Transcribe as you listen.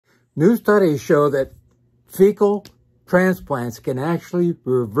New studies show that fecal transplants can actually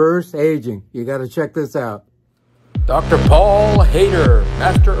reverse aging. You got to check this out. Dr. Paul Haider,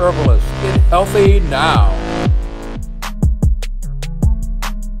 Master Herbalist. Get healthy now.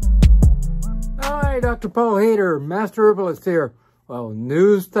 Hi, Dr. Paul Haider, Master Herbalist here. Well,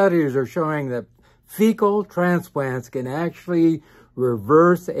 new studies are showing that fecal transplants can actually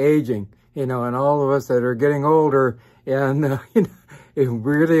reverse aging. And all of us that are getting older and,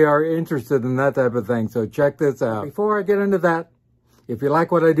 really are interested in that type of thing. So check this out. Before I get into that, if you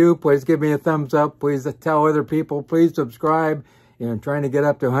like what I do, please give me a thumbs up. Please tell other people. Please subscribe. I'm trying to get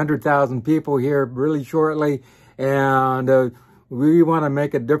up to 100,000 people here really shortly. And we want to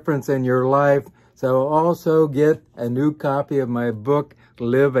make a difference in your life. So also get a new copy of my book,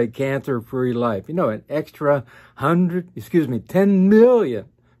 Live a Cancer-Free Life. An extra 10 million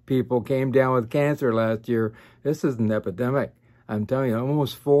people came down with cancer last year. This is an epidemic. I'm telling you,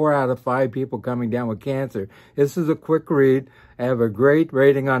 almost 4 out of 5 people coming down with cancer. This is a quick read. I have a great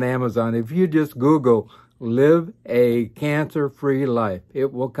rating on Amazon. If you just Google Live a Cancer-Free Life,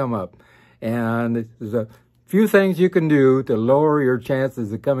 it will come up. And there's a few things you can do to lower your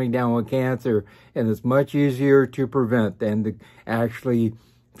chances of coming down with cancer, and it's much easier to prevent than to actually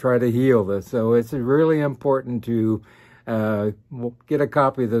try to heal this. So it's really important to get a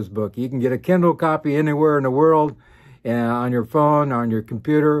copy of this book. You can get a Kindle copy anywhere in the world, on your phone, on your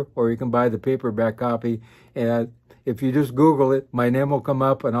computer, or you can buy the paperback copy. And if you just Google it, my name will come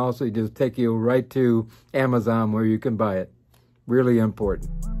up, and also just take you right to Amazon where you can buy it. Really important.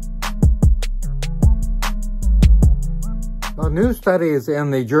 A new studies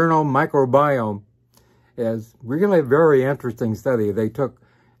in the journal Microbiome is really a very interesting study. They took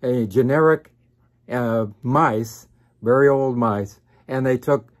a generic mice, very old mice, and they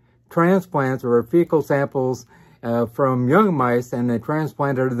took transplants or fecal samples from young mice, and they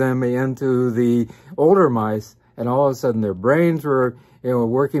transplanted them into the older mice, and all of a sudden their brains were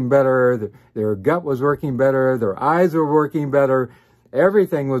working better, their gut was working better, their eyes were working better,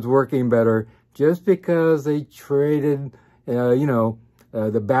 everything was working better, just because they traded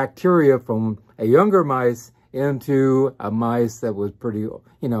the bacteria from a younger mice into a mice that was pretty,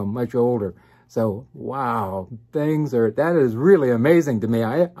 much older. So, wow, that is really amazing to me.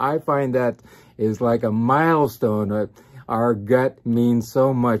 I find that is like a milestone. Our gut means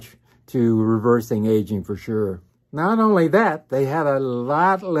so much to reversing aging for sure. Not only that, they had a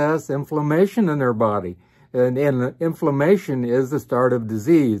lot less inflammation in their body. And inflammation is the start of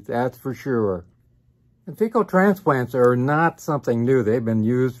disease, that's for sure. And fecal transplants are not something new. They've been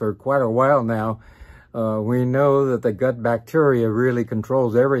used for quite a while now. We know that the gut bacteria really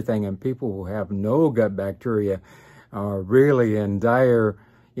controls everything, and people who have no gut bacteria are really in dire,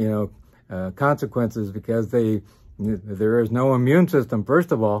 consequences, because there is no immune system,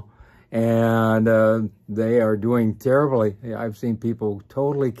 first of all, and they are doing terribly. I've seen people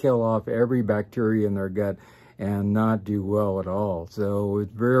totally kill off every bacteria in their gut and not do well at all. So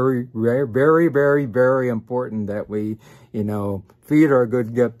it's very, very, very, very, very important that we, feed our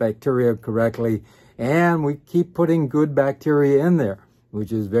good gut bacteria correctly, and we keep putting good bacteria in there,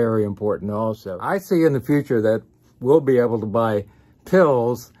 which is very important also. I see in the future that we'll be able to buy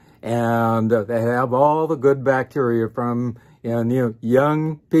pills and they have all the good bacteria from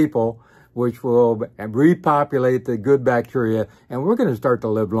young people, which will repopulate the good bacteria, and we're going to start to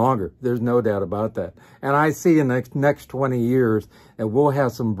live longer. There's no doubt about that. And I see in the next 20 years that we'll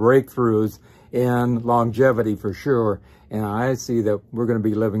have some breakthroughs in longevity for sure, and I see that we're going to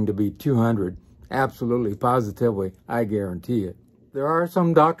be living to be 200. Absolutely, positively, I guarantee it. There are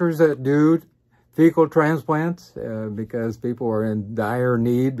some doctors that do fecal transplants because people are in dire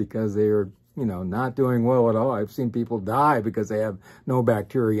need, because they are not doing well at all. I've seen people die because they have no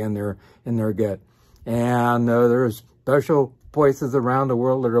bacteria in their gut. And there's special places around the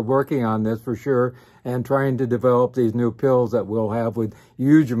world that are working on this for sure, and trying to develop these new pills that we'll have with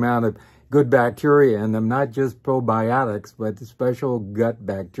huge amount of good bacteria in them, not just probiotics, but special gut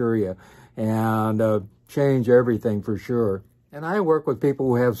bacteria, and change everything for sure. And I work with people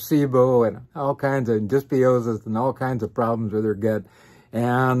who have SIBO and all kinds of dysbiosis and all kinds of problems with their gut.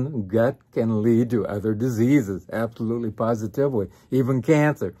 And gut can lead to other diseases, absolutely positively, even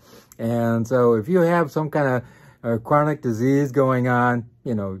cancer. And so if you have some kind of chronic disease going on,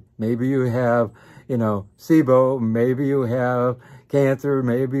 maybe you have, SIBO, maybe you have cancer,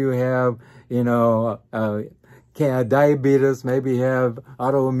 maybe you have, diabetes, maybe you have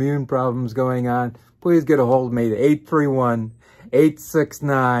autoimmune problems going on, please get a hold of me at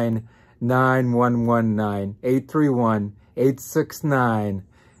 831-869-9119,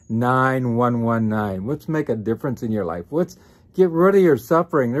 831-869-9119. Let's make a difference in your life. Let's Get rid of your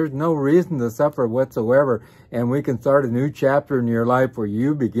suffering. There's no reason to suffer whatsoever. And we can start a new chapter in your life where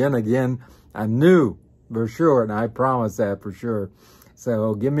you begin again anew, for sure. And I promise that for sure.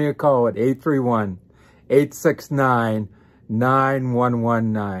 So give me a call at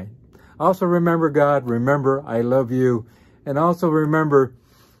 831-869-9119. Also remember, God, remember I love you. And also remember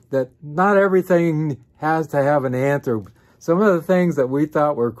that not everything has to have an answer. Some of the things that we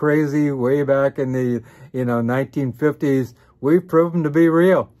thought were crazy way back in the 1950s, we've proven to be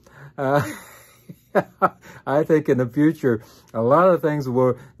real. I think in the future, a lot of things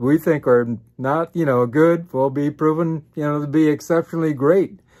we think are not, good will be proven, to be exceptionally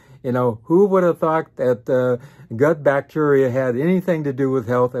great. Who would have thought that gut bacteria had anything to do with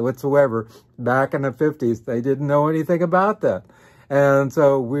health whatsoever back in the 50s? They didn't know anything about that. And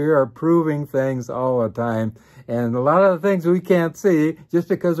so we are proving things all the time. And a lot of the things we can't see, just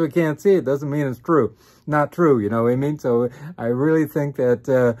because we can't see it doesn't mean it's true. Not true, you know what I mean? So I really think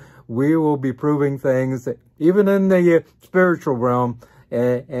that we will be proving things, even in the spiritual realm,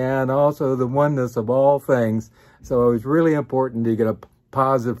 and also the oneness of all things. So it's really important to get a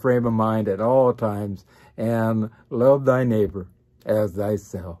positive frame of mind at all times and love thy neighbor as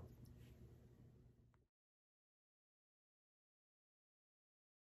thyself.